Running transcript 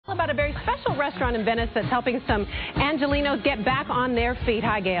About a very special restaurant in Venice that's helping some Angelenos get back on their feet.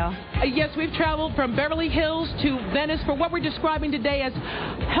 Hi, Gayle. Yes, we've traveled from Beverly Hills to Venice for what we're describing today as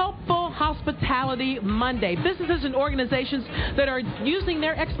Helpful Hospitality Monday. Businesses and organizations that are using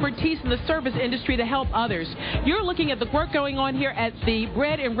their expertise in the service industry to help others. You're looking at the work going on here at the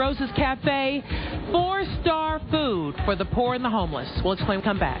Bread and Roses Café. 4-star food for the poor and the homeless. We'll explain.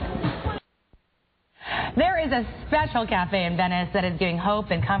 Come back. There is a special cafe in Venice that is giving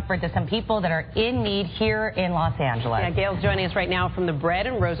hope and comfort to some people that are in need here in Los Angeles. Yeah, Gayle's joining us right now from the Bread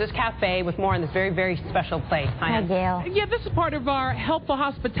and Roses Café with more on this very, very special place. Hi, Gayle. Yeah, this is part of our Helpful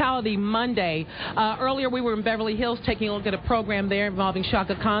Hospitality Monday. Earlier, we were in Beverly Hills taking a look at a program there involving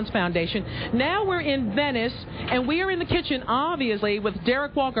Shaka Khan's foundation. Now we're in Venice, and we are in the kitchen, obviously, with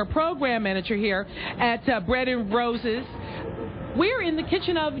Derek Walker, program manager here at Bread and Roses. We're in the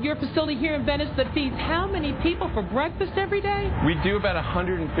kitchen of your facility here in Venice that feeds how many people for breakfast every day? We do about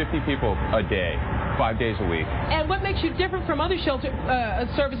 150 people a day, 5 days a week. And what makes you different from other shelter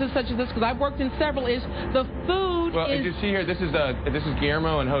services such as this, because I've worked in several, is the food. Well, as you see here, this is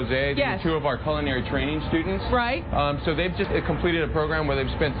Guillermo and Jose. These are two of our culinary training students. Right. So they've just completed a program where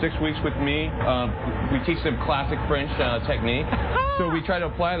they've spent 6 weeks with me. We teach them classic French technique. So we try to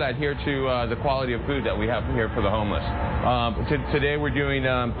apply that here to the quality of food that we have here for the homeless. Today we're doing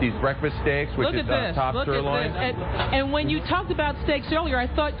these breakfast steaks, which is top sirloin. And when you talked about steaks earlier, I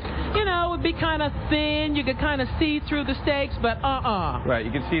thought, you know, it would be kind of thin. You could kind of see through the steaks, but Right,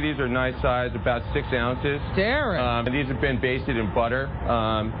 you can see these are nice size, about 6 ounces. Derek. And these have been basted in butter.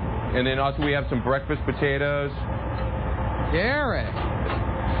 And then also we have some breakfast potatoes. Derek.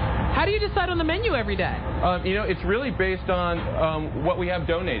 How do you decide on the menu every day? You know, it's really based on what we have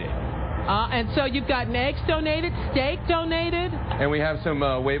donated. And so you've got eggs donated, steak donated. And we have some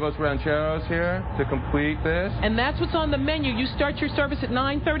huevos rancheros here to complete this. And that's what's on the menu. You start your service at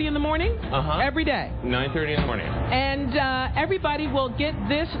 9:30 in the morning? Every day? 9:30 in the morning. And everybody will get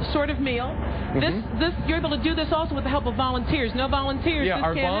this sort of meal. You're able to do this also with the help of volunteers. No volunteers, yeah,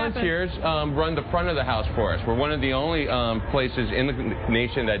 our volunteers run the front of the house for us. We're one of the only places in the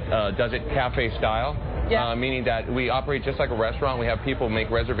nation that does it cafe style. Yeah. Meaning that we operate just like a restaurant. We have people make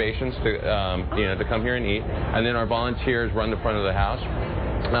reservations to, to come here and eat, and then our volunteers run the front of the house.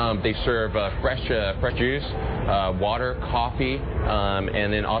 They serve fresh juice, water, coffee,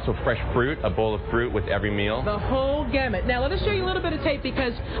 and then also fresh fruit, a bowl of fruit with every meal. The whole gamut. Now, let us show you a little bit of tape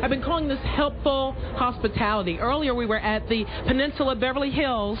because I've been calling this Helpful Hospitality. Earlier, we were at the Peninsula Beverly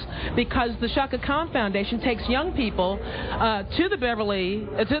Hills because the Shaka Khan Foundation takes young people to the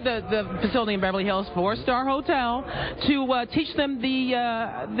facility in Beverly Hills, 4-star hotel, to teach them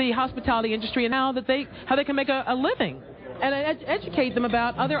the hospitality industry and how they can make a living. And educate them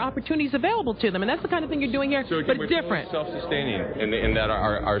about other opportunities available to them. And that's the kind of thing you're doing here, so but we're different. Self-sustaining in that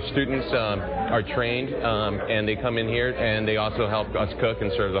our students are trained and they come in here and they also help us cook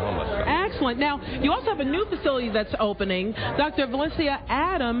and serve the homeless. Excellent. Now, you also have a new facility that's opening. Dr. Lecia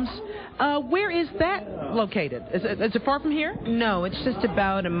Adams, where is that located? Is it far from here? No, it's just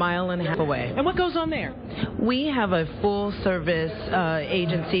about 1.5 miles away. And what goes on there? We have a full-service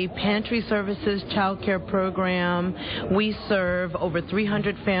agency, pantry services, child care program. We serve over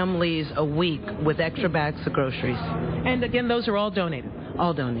 300 families a week with extra bags of groceries. And again, those are all donated?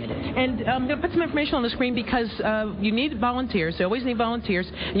 All donated. And I'm going to put some information on the screen because you need volunteers. You always need volunteers,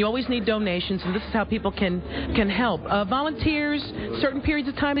 and you always need donations, and this is how people can help. Volunteers, certain periods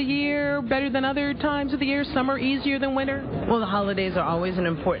of time of year, better than other times of the year, summer easier than winter? Well, the holidays are always an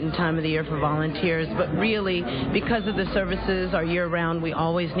important time of the year for volunteers, but really, because of the services are year-round, we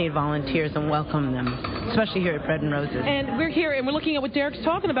always need volunteers and welcome them, especially here at Bread and Roses. And we're here, and we're looking at what Derek's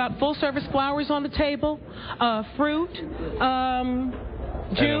talking about, full-service flowers on the table, fruit,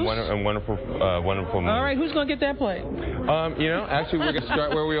 juice. And wonderful meal. All right, who's going to get that plate? Actually, we're going to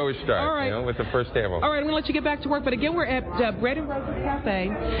start where we always start, all right. With the first table. All right, I'm going to let you get back to work. But again, we're at Bread and Roses Cafe,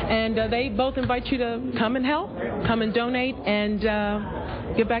 and they both invite you to come and help, come and donate, and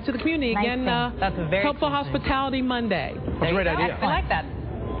get back to the community. Again, that's a very Helpful Hospitality Monday. That's a great idea. I like that.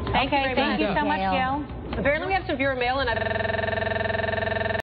 Thank you so much, Gayle. Apparently, we have some viewer mail, and